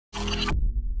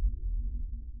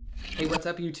Hey, what's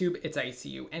up YouTube? It's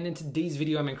ICU, and in today's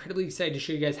video I'm incredibly excited to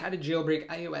show you guys how to jailbreak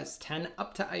iOS 10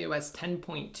 up to iOS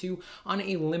 10.2 on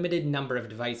a limited number of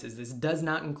devices. This does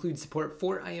not include support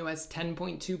for iOS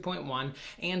 10.2.1,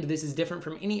 and this is different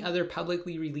from any other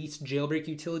publicly released jailbreak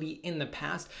utility in the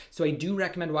past, so I do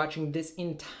recommend watching this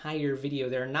entire video.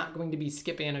 There are not going to be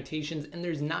skip annotations, and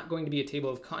there's not going to be a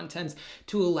table of contents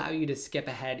to allow you to skip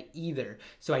ahead either.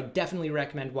 So I definitely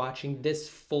recommend watching this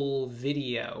full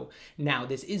video. Now,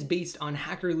 this is based on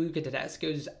hacker Luca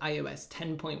Todesco's iOS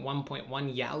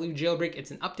 10.1.1 Yalu Jailbreak.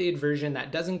 It's an updated version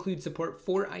that does include support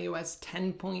for iOS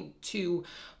 10.2,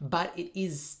 but it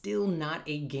is still not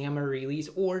a gamma release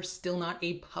or still not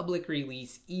a public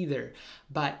release either.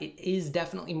 But it is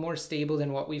definitely more stable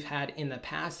than what we've had in the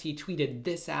past. He tweeted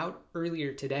this out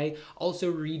earlier today.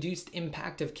 Also, reduced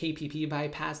impact of KPP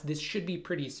bypass. This should be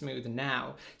pretty smooth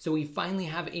now. So we finally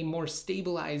have a more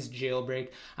stabilized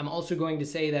jailbreak. I'm also going to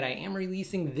say that I am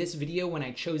releasing this video when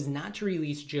I chose not to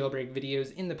release jailbreak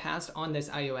videos in the past on this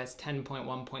iOS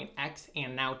 10.1.x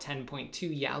and now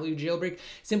 10.2 Yalu jailbreak,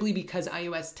 simply because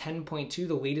iOS 10.2,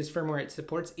 the latest firmware it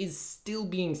supports, is still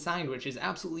being signed, which is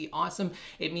absolutely awesome.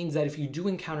 It means that if you do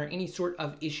encounter any sort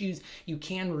of issues, you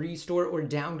can restore or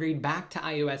downgrade back to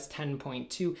iOS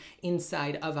 10.2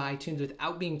 inside of iTunes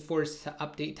without being forced to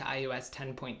update to iOS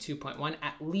 10.2.1,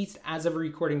 at least as of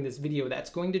recording this video. That's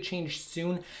going to change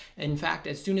soon. In fact,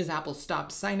 as soon as Apple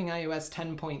stops signing iOS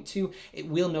 10.2, it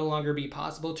will no longer be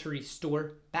possible to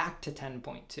restore back to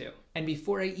 10.2. And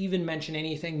before I even mention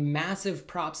anything, massive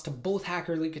props to both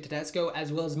hacker Luca Todesco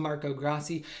as well as Marco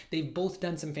Grassi. They've both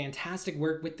done some fantastic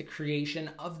work with the creation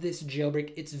of this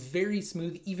jailbreak. It's very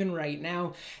smooth even right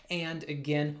now, and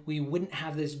again, we wouldn't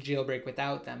have this jailbreak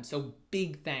without them, so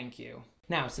big thank you.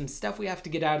 Now, some stuff we have to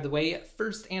get out of the way.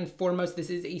 First and foremost, this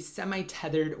is a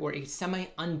semi-tethered or a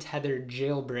semi-untethered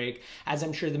jailbreak, as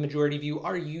I'm sure the majority of you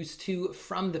are used to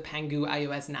from the Pangu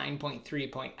iOS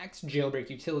 9.3.x jailbreak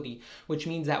utility, which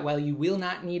means that while you will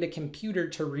not need a computer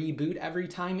to reboot every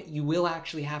time, you will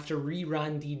actually have to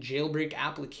rerun the jailbreak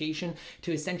application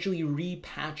to essentially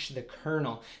repatch the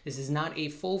kernel. This is not a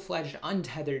full-fledged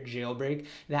untethered jailbreak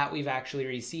that we've actually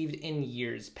received in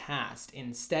years past.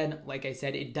 Instead, like I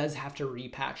said, it does have to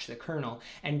repatch the kernel.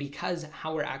 And because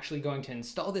how we're actually going to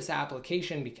install this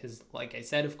application, because like I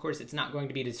said, of course, it's not going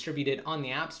to be distributed on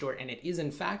the App Store, and it is in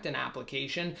fact an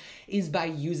application, is by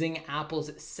using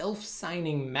Apple's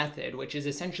self-signing method, which is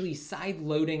essentially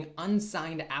side-loading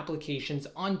unsigned applications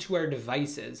onto our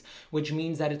devices, which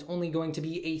means that it's only going to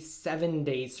be a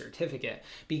 7-day certificate.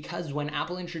 Because when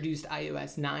Apple introduced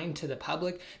iOS 9 to the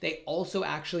public, they also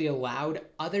actually allowed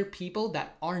other people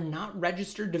that are not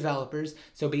registered developers,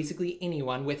 so basically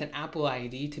anyone with an Apple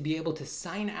ID, to be able to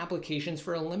sign applications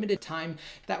for a limited time.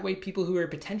 That way people who are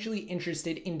potentially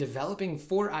interested in developing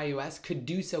for iOS could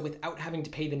do so without having to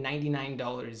pay the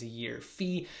 $99 a year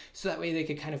fee, so that way they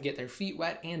could kind of get their feet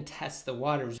wet and test the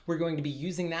waters. We're going to be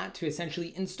using that to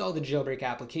essentially install the jailbreak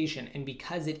application, and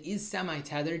because it is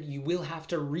semi-tethered, you will have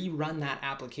to rerun that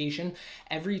application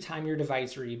every time your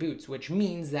device reboots, which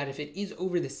means that if it is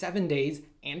over the 7 days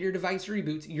and your device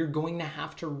reboots, you're going to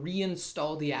have to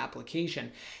reinstall the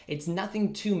application. It's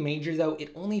nothing too major though.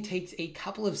 It only takes a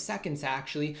couple of seconds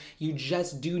actually. You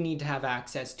just do need to have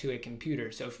access to a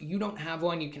computer. So if you don't have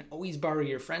one, you can always borrow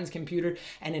your friend's computer.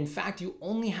 And in fact, you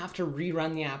only have to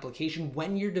rerun the application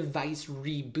when your device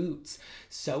reboots.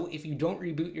 So if you don't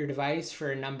reboot your device for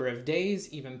a number of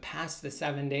days, even past the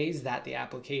 7 days that the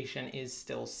application is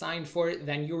still signed for,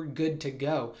 then you're good to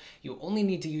go. You only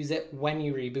need to use it when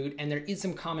you reboot, and there is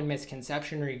some common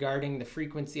misconception regarding the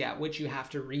frequency at which you have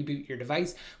to reboot your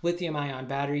device. Lithium-ion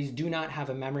batteries do not have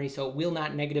a memory, so it will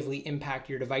not negatively impact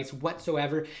your device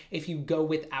whatsoever if you go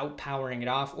without powering it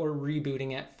off or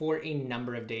rebooting it for a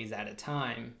number of days at a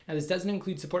time. Now, this doesn't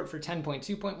include support for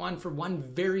 10.2.1 for one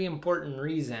very important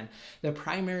reason. The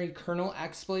primary kernel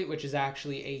exploit, which is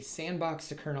actually a sandbox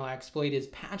to kernel exploit, is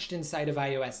patched inside of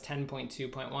iOS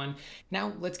 10.2.1.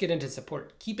 Now, let's get into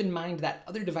support. Keep in mind that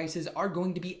other devices are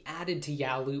going to be added to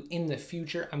Yalu in the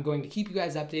future. I'm going to keep you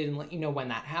guys updated and let you know when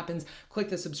that happens. Click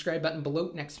the subscribe button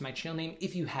below next to my channel name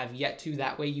if you have yet to.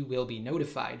 That way you will be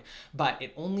notified. But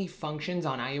it only functions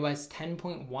on iOS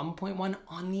 10.1.1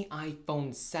 on the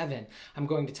iPhone 7. I'm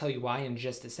going to tell you why in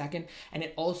just a second. And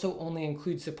it also only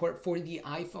includes support for the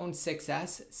iPhone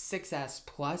 6s, 6s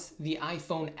Plus, the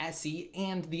iPhone SE,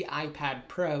 and the iPad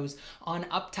Pros on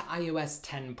up to iOS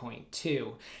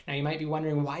 10.2. Now you might be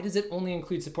wondering, why does it only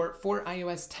include support for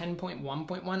iOS 10.1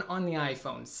 10.1.1 on the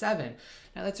iPhone 7?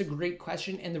 Now that's a great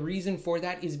question, and the reason for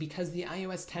that is because the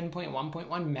iOS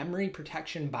 10.1.1 memory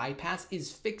protection bypass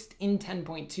is fixed in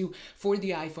 10.2 for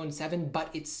the iPhone 7, but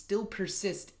it still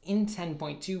persists in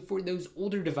 10.2 for those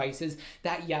older devices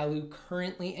that Yalu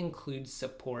currently includes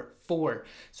support for.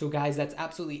 So guys, that's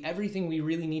absolutely everything we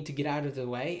really need to get out of the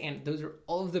way, and those are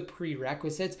all of the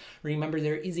prerequisites. Remember,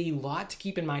 there is a lot to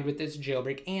keep in mind with this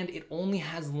jailbreak, and it only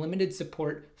has limited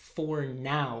support for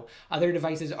now. Other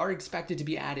devices are expected to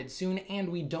be added soon, and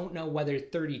we don't know whether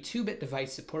 32-bit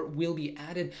device support will be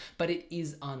added, but it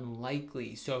is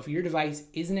unlikely. So if your device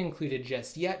isn't included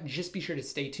just yet, just be sure to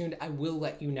stay tuned. I will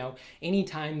let you know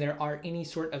anytime there are any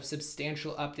sort of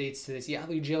substantial updates to this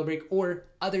Yalu jailbreak or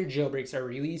other jailbreaks are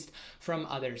released from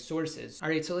other sources. All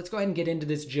right, so let's go ahead and get into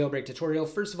this jailbreak tutorial.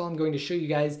 First of all, I'm going to show you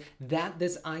guys that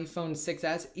this iPhone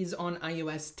 6s is on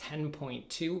iOS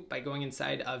 10.2 by going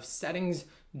inside of Settings,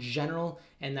 General,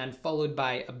 and then followed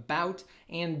by About,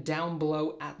 and down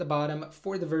below at the bottom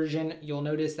for the version, you'll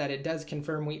notice that it does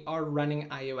confirm we are running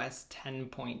iOS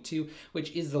 10.2,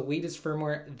 which is the latest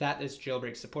firmware that this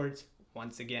jailbreak supports.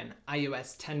 Once again,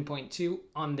 iOS 10.2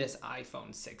 on this iPhone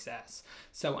 6s.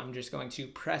 So I'm just going to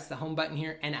press the home button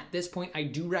here, and at this point I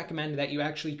do recommend that you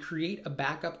actually create a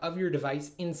backup of your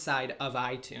device inside of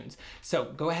iTunes. So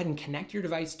go ahead and connect your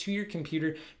device to your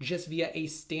computer just via a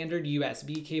standard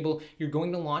USB cable. You're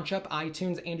going to launch up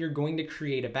iTunes and you're going to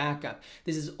create a backup.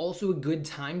 This is also a good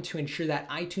time to ensure that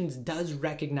iTunes does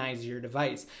recognize your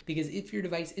device, because if your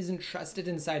device isn't trusted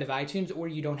inside of iTunes or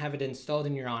you don't have it installed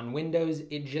and you're on Windows,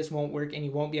 it just won't work and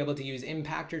you won't be able to use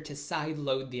Impactor to side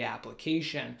load the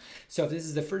application. So if this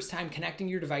is the first time connecting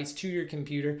your device to your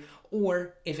computer,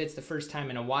 or if it's the first time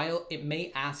in a while, it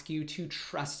may ask you to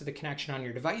trust the connection on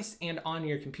your device, and on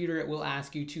your computer it will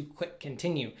ask you to click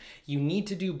continue. You need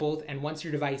to do both, and once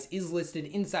your device is listed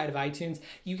inside of iTunes,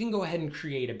 you can go ahead and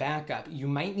create a backup. You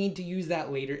might need to use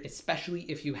that later, especially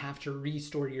if you have to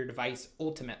restore your device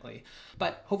ultimately.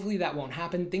 But hopefully that won't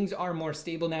happen. Things are more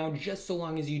stable now, just so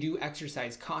long as you do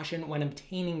exercise caution when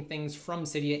obtaining things from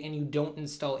Cydia and you don't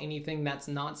install anything that's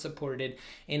not supported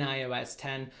in iOS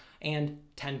 10 and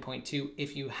 10.2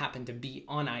 if you happen to be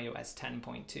on iOS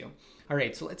 10.2. All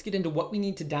right, so let's get into what we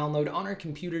need to download on our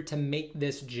computer to make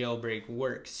this jailbreak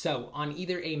work. So on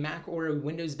either a Mac or a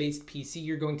Windows-based PC,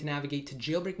 you're going to navigate to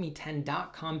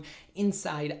jailbreakme10.com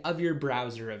inside of your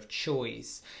browser of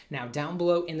choice. Now down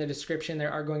below in the description,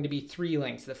 there are going to be 3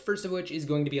 links. The first of which is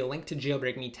going to be a link to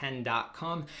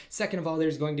jailbreakme10.com. Second of all,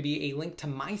 there's going to be a link to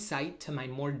my site, to my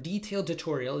more detailed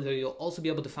tutorial, though you'll also be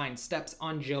able to find steps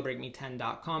on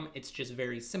jailbreakme10.com. It's just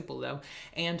very simple though.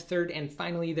 And third and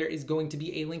finally, there is going to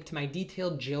be a link to my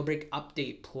detailed jailbreak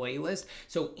update playlist.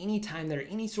 So anytime there are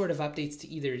any sort of updates to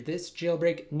either this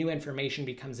jailbreak, new information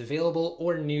becomes available,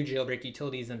 or new jailbreak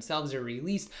utilities themselves are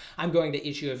released, I'm going to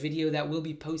issue a video that will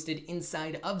be posted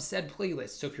inside of said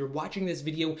playlist. So if you're watching this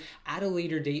video at a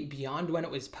later date beyond when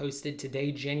it was posted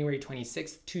today, January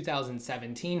 26th,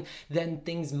 2017, then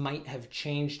things might have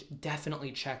changed.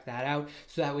 Definitely check that out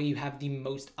so that way you have the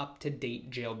most up-to-date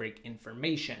jailbreak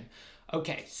information.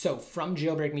 Okay, so from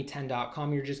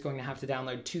jailbreakme10.com, you're just going to have to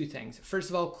download 2 things. First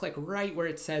of all, click right where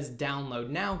it says download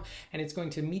now, and it's going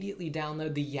to immediately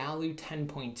download the Yalu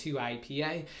 10.2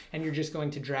 IPA, and you're just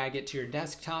going to drag it to your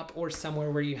desktop or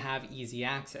somewhere where you have easy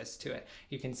access to it.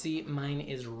 You can see mine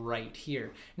is right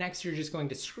here. Next, you're just going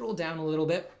to scroll down a little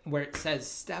bit where it says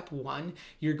step 1.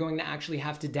 You're going to actually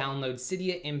have to download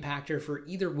Cydia Impactor for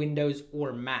either Windows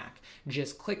or Mac.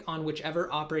 Just click on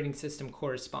whichever operating system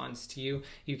corresponds to you.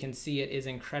 You can see it is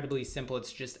incredibly simple.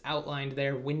 It's just outlined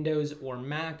there, Windows or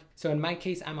Mac. So in my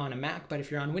case, I'm on a Mac, but if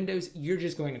you're on Windows, you're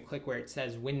just going to click where it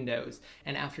says Windows.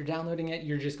 And after downloading it,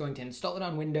 you're just going to install it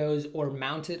on Windows or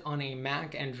mount it on a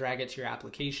Mac and drag it to your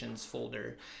applications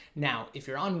folder. Now, if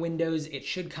you're on Windows, it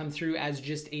should come through as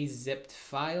just a zipped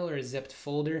file or a zipped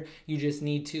folder. You just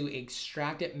need to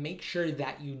extract it. Make sure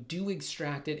that you do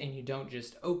extract it and you don't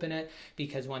just open it,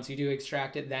 because once you do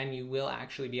extract it, then you will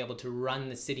actually be able to run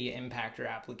the Cydia Impactor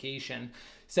application.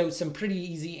 So some pretty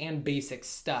easy and basic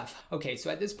stuff. Okay, so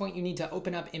at this point you need to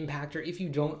open up Impactor if you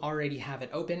don't already have it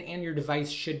open, and your device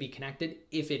should be connected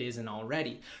if it isn't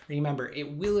already. Remember, it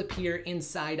will appear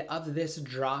inside of this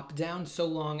drop down so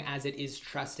long as it is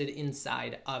trusted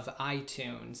inside of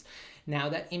iTunes. Now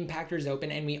that Impactor is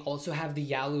open and we also have the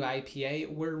Yalu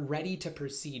IPA, we're ready to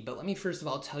proceed. But let me first of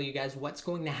all tell you guys what's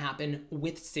going to happen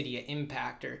with Cydia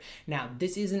Impactor. Now,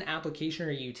 this is an application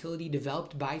or utility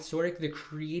developed by Sorek, the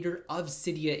creator of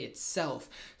Cydia itself.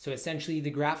 So essentially the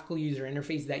graphical user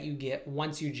interface that you get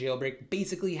once you jailbreak,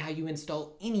 basically how you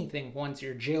install anything once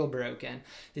you're jailbroken.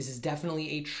 This is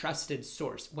definitely a trusted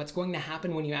source. What's going to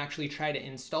happen when you actually try to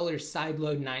install or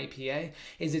sideload an IPA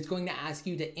is it's going to ask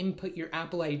you to input your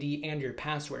Apple ID and your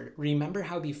password. Remember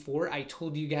how before I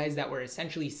told you guys that we're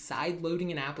essentially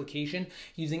sideloading an application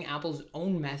using Apple's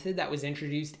own method that was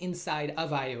introduced inside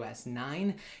of iOS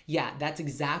 9? Yeah, that's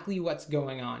exactly what's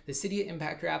going on. The Cydia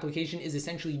Impactor application is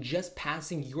essentially just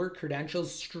passing your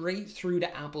credentials straight through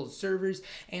to Apple's servers,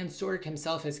 and Sorek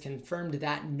himself has confirmed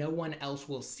that no one else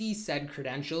will see said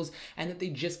credentials and that they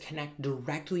just connect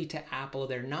directly to Apple.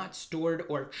 They're not stored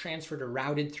or transferred or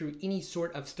routed through any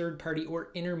sort of third-party or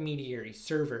intermediary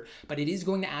server, but it is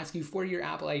going to ask you for your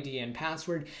Apple ID and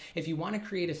password. If you want to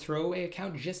create a throwaway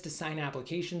account just to sign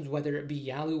applications, whether it be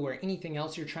Yalu or anything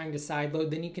else you're trying to sideload,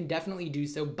 then you can definitely do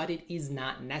so, but it is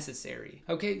not necessary.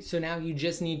 Okay, so now you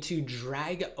just need to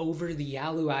drag over the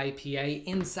Yalu IPA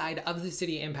inside of the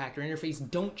Cydia Impactor interface.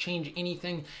 Don't change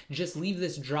anything, just leave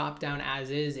this drop down as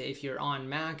is. If you're on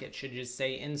Mac, it should just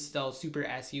say install super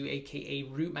su, aka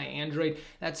root my Android.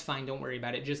 That's fine, don't worry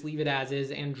about it. Just leave it as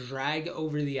is and drag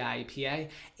over the IPA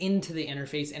into the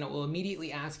interface, and it will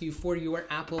immediately ask you for your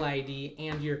Apple ID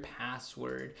and your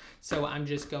password. So I'm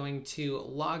just going to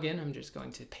log in. I'm just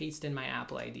going to paste in my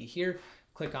Apple ID here.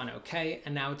 Click on OK,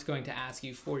 and now it's going to ask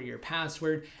you for your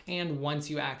password, and once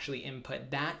you actually input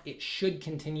that, it should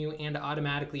continue and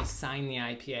automatically sign the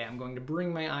IPA. I'm going to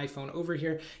bring my iPhone over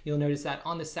here. You'll notice that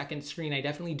on the second screen, I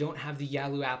definitely don't have the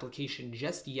Yalu application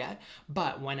just yet,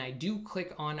 but when I do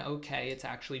click on OK, it's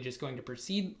actually just going to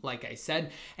proceed, like I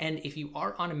said, and if you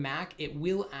are on a Mac, it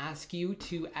will ask you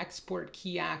to export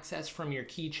key access from your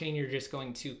keychain. You're just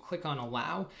going to click on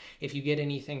Allow. If you get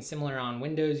anything similar on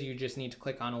Windows, you just need to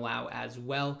click on Allow as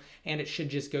well, and it should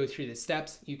just go through the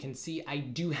steps. You can see I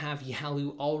do have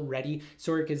Yalu already.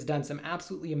 Sorek has done some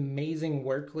absolutely amazing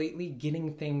work lately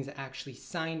getting things actually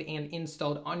signed and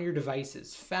installed on your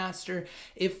devices faster.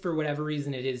 If for whatever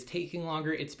reason it is taking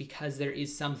longer, it's because there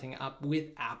is something up with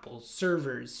Apple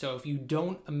servers. So if you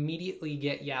don't immediately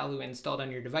get Yalu installed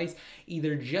on your device,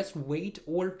 either just wait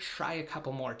or try a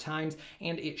couple more times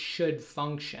and it should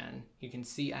function. You can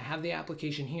see I have the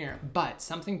application here, but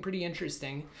something pretty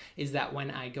interesting is that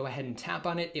when I go ahead and tap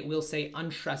on it, it will say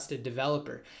Untrusted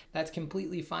Developer. That's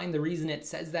completely fine. The reason it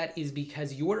says that is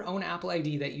because your own Apple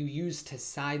ID that you use to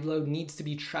sideload needs to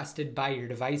be trusted by your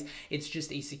device. It's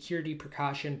just a security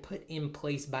precaution put in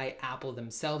place by Apple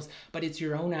themselves, but it's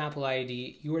your own Apple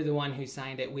ID. You're the one who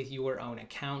signed it with your own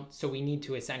account, so we need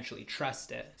to essentially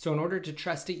trust it. So in order to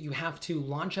trust it, you have to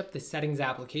launch up the settings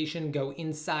application, go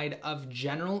inside of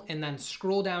General, and then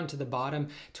scroll down to the bottom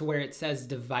to where it says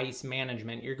Device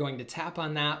Management. You're going to tap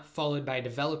on that, followed by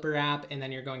Developer App, and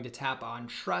then you're going to tap on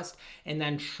Trust, and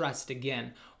then Trust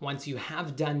again. Once you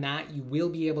have done that, you will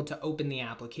be able to open the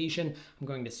application. I'm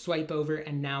going to swipe over,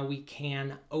 and now we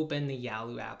can open the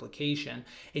Yalu application.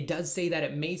 It does say that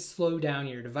it may slow down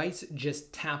your device.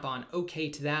 Just tap on OK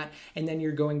to that, and then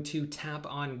you're going to tap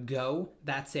on Go.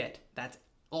 That's it. That's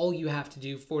all you have to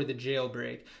do for the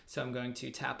jailbreak. So I'm going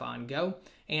to tap on Go,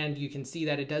 and you can see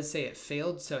that it does say it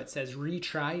failed, so it says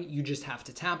retry. You just have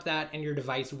to tap that and your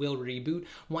device will reboot.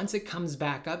 Once it comes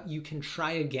back up, you can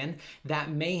try again.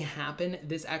 That may happen.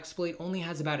 This exploit only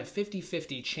has about a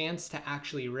 50-50 chance to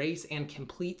actually race and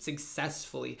complete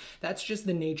successfully. That's just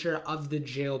the nature of the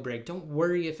jailbreak. Don't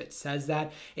worry if it says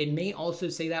that. It may also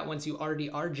say that once you already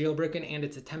are jailbroken and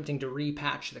it's attempting to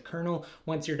repatch the kernel.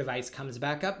 Once your device comes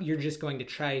back up, you're just going to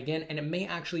try again, and it may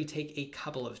actually take a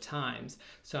couple of times.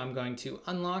 So I'm going to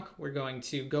unlock, we're going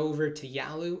to go over to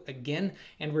Yalu again,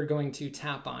 and we're going to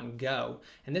tap on Go.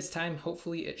 And this time,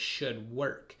 hopefully it should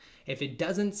work. If it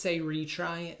doesn't say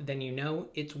retry, then you know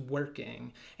it's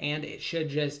working, and it should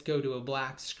just go to a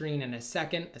black screen in a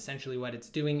second. Essentially what it's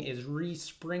doing is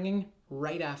respringing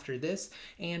right after this,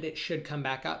 and it should come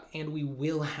back up, and we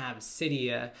will have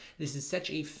Cydia. This is such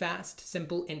a fast,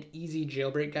 simple, and easy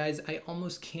jailbreak, guys. I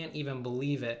almost can't even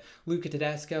believe it. Luca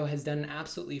Todesco has done an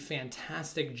absolutely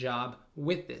fantastic job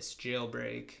with this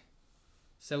jailbreak.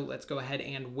 So let's go ahead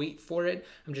and wait for it.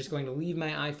 I'm just going to leave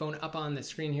my iPhone up on the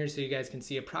screen here so you guys can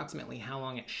see approximately how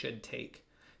long it should take.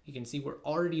 You can see we're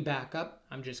already back up.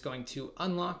 I'm just going to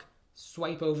unlock,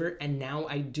 swipe over, and now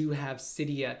I do have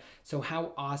Cydia. So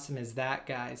how awesome is that,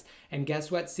 guys? And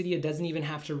guess what? Cydia doesn't even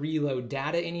have to reload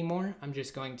data anymore. I'm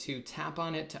just going to tap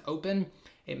on it to open.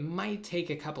 It might take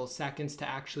a couple seconds to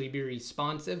actually be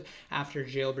responsive after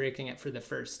jailbreaking it for the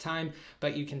first time,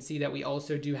 but you can see that we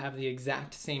also do have the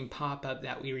exact same pop-up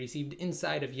that we received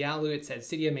inside of Yalu. It says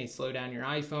Cydia may slow down your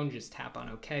iPhone, just tap on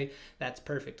OK. That's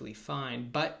perfectly fine,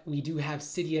 but we do have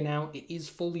Cydia now. It is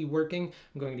fully working.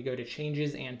 I'm going to go to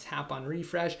changes and tap on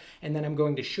refresh, and then I'm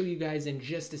going to show you guys in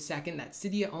just a second that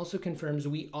Cydia also confirms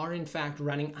we are in fact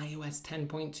running iOS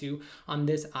 10.2 on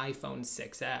this iPhone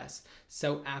 6s.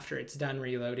 So after it's done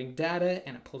reloading data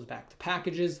and it pulls back the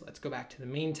packages, let's go back to the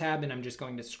main tab, and I'm just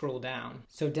going to scroll down.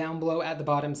 So down below at the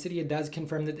bottom, Cydia does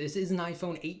confirm that this is an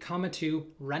iPhone 8,2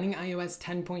 running iOS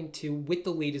 10.2 with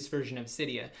the latest version of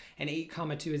Cydia, and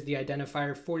 8,2 is the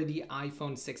identifier for the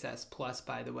iPhone 6s Plus,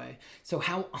 by the way. So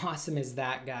how awesome is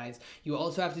that, guys? You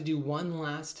also have to do one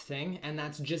last thing, and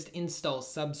that's just install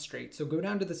Substrate. So go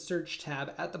down to the search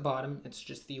tab at the bottom. It's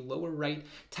just the lower right,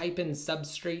 type in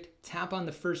Substrate, tap on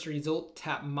the first result,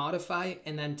 tap modify,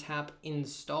 and then tap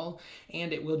install,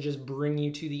 and it will just bring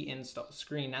you to the install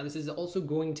screen. Now this is also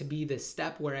going to be the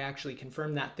step where I actually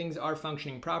confirm that things are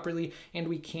functioning properly and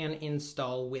we can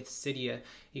install with Cydia.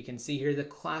 You can see here the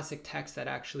classic text that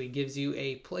actually gives you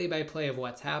a play-by-play of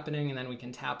what's happening, and then we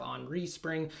can tap on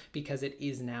respring because it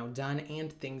is now done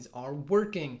and things are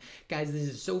working. Guys, this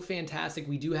is so fantastic.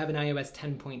 We do have an iOS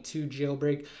 10.2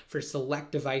 jailbreak for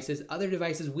select devices. Other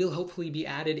devices will hopefully be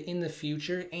added in the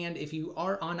future, and if you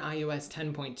are on iOS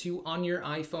 10.2 on your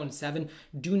iPhone 7,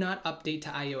 do not update to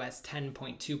iOS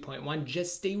 10.2.1.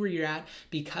 Just stay where you're at,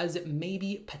 because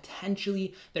maybe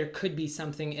potentially there could be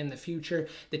something in the future.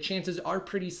 The chances are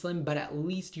pretty slim, but at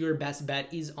least your best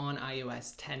bet is on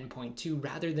iOS 10.2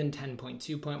 rather than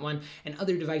 10.2.1, and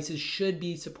other devices should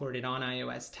be supported on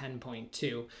iOS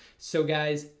 10.2. So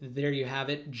guys, there you have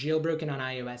it, jailbroken on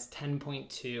iOS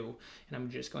 10.2, and I'm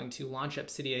just going to launch up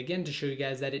Cydia again to show you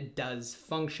guys that it does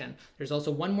function. There's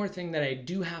also one more thing that I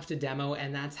do have to demo,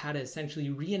 and that's how to essentially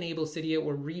re-enable Cydia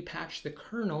or repatch the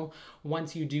kernel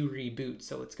once you do reboot.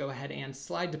 So let's go ahead and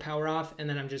slide to power off, and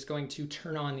then I'm just going to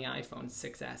turn on the iPhone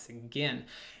 6s again.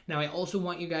 Now, I also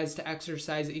want you guys to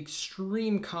exercise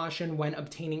extreme caution when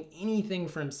obtaining anything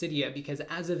from Cydia, because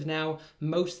as of now,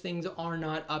 most things are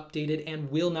not updated and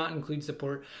will not include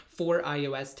support for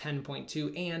iOS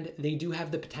 10.2, and they do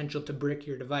have the potential to brick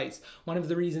your device. One of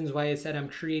the reasons why I said I'm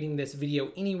creating this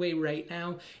video anyway right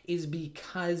now is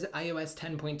because iOS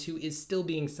 10.2 is still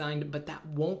being signed, but that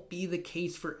won't be the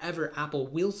case forever. Apple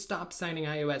will stop signing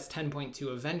iOS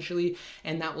 10.2 eventually,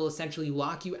 and that will essentially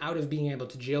lock you out of being able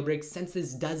to jailbreak, since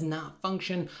this does not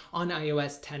function on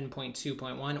iOS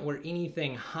 10.2.1 or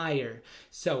anything higher.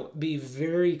 So be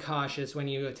very cautious when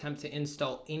you attempt to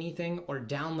install anything or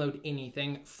download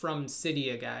anything from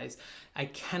Cydia, guys. I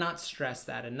cannot stress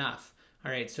that enough.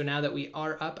 All right, so now that we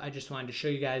are up, I just wanted to show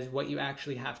you guys what you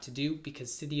actually have to do, because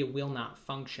Cydia will not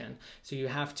function. So you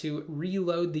have to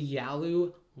reload the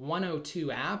Yalu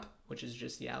 102 app, which is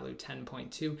just Yalu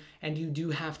 10.2, and you do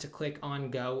have to click on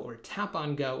go or tap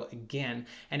on go again.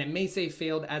 And it may say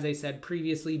failed, as I said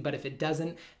previously, but if it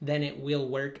doesn't, then it will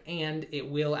work, and it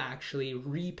will actually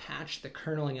repatch the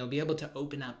kernel, and you'll be able to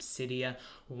open up Cydia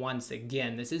once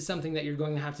again. This is something that you're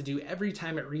going to have to do every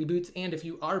time it reboots, and if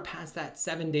you are past that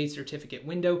 7-day certificate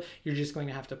window, you're just going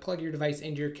to have to plug your device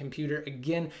into your computer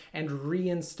again and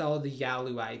reinstall the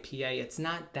Yalu IPA. It's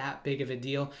not that big of a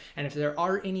deal, and if there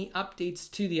are any updates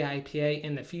to the IPA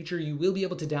in the future, you will be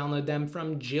able to download them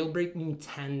from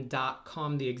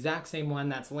jailbreakme10.com, the exact same one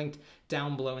that's linked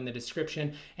down below in the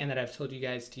description and that I've told you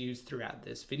guys to use throughout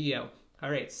this video. All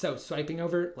right, so swiping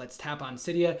over, let's tap on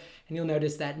Cydia, and you'll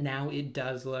notice that now it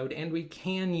does load and we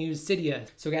can use Cydia.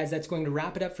 So guys, that's going to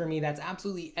wrap it up for me. That's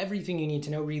absolutely everything you need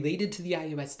to know related to the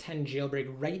iOS 10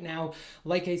 jailbreak right now.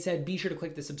 Like I said, be sure to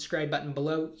click the subscribe button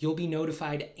below. You'll be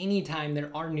notified anytime there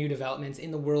are new developments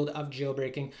in the world of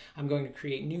jailbreaking. I'm going to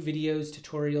create new videos,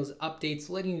 tutorials,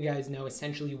 updates, letting you guys know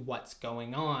essentially what's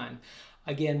going on.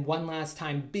 Again, one last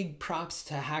time, big props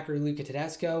to hacker Luca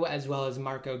Todesco as well as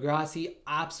Marco Grassi.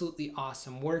 Absolutely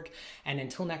awesome work. And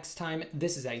until next time,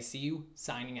 this is ICU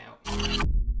signing out.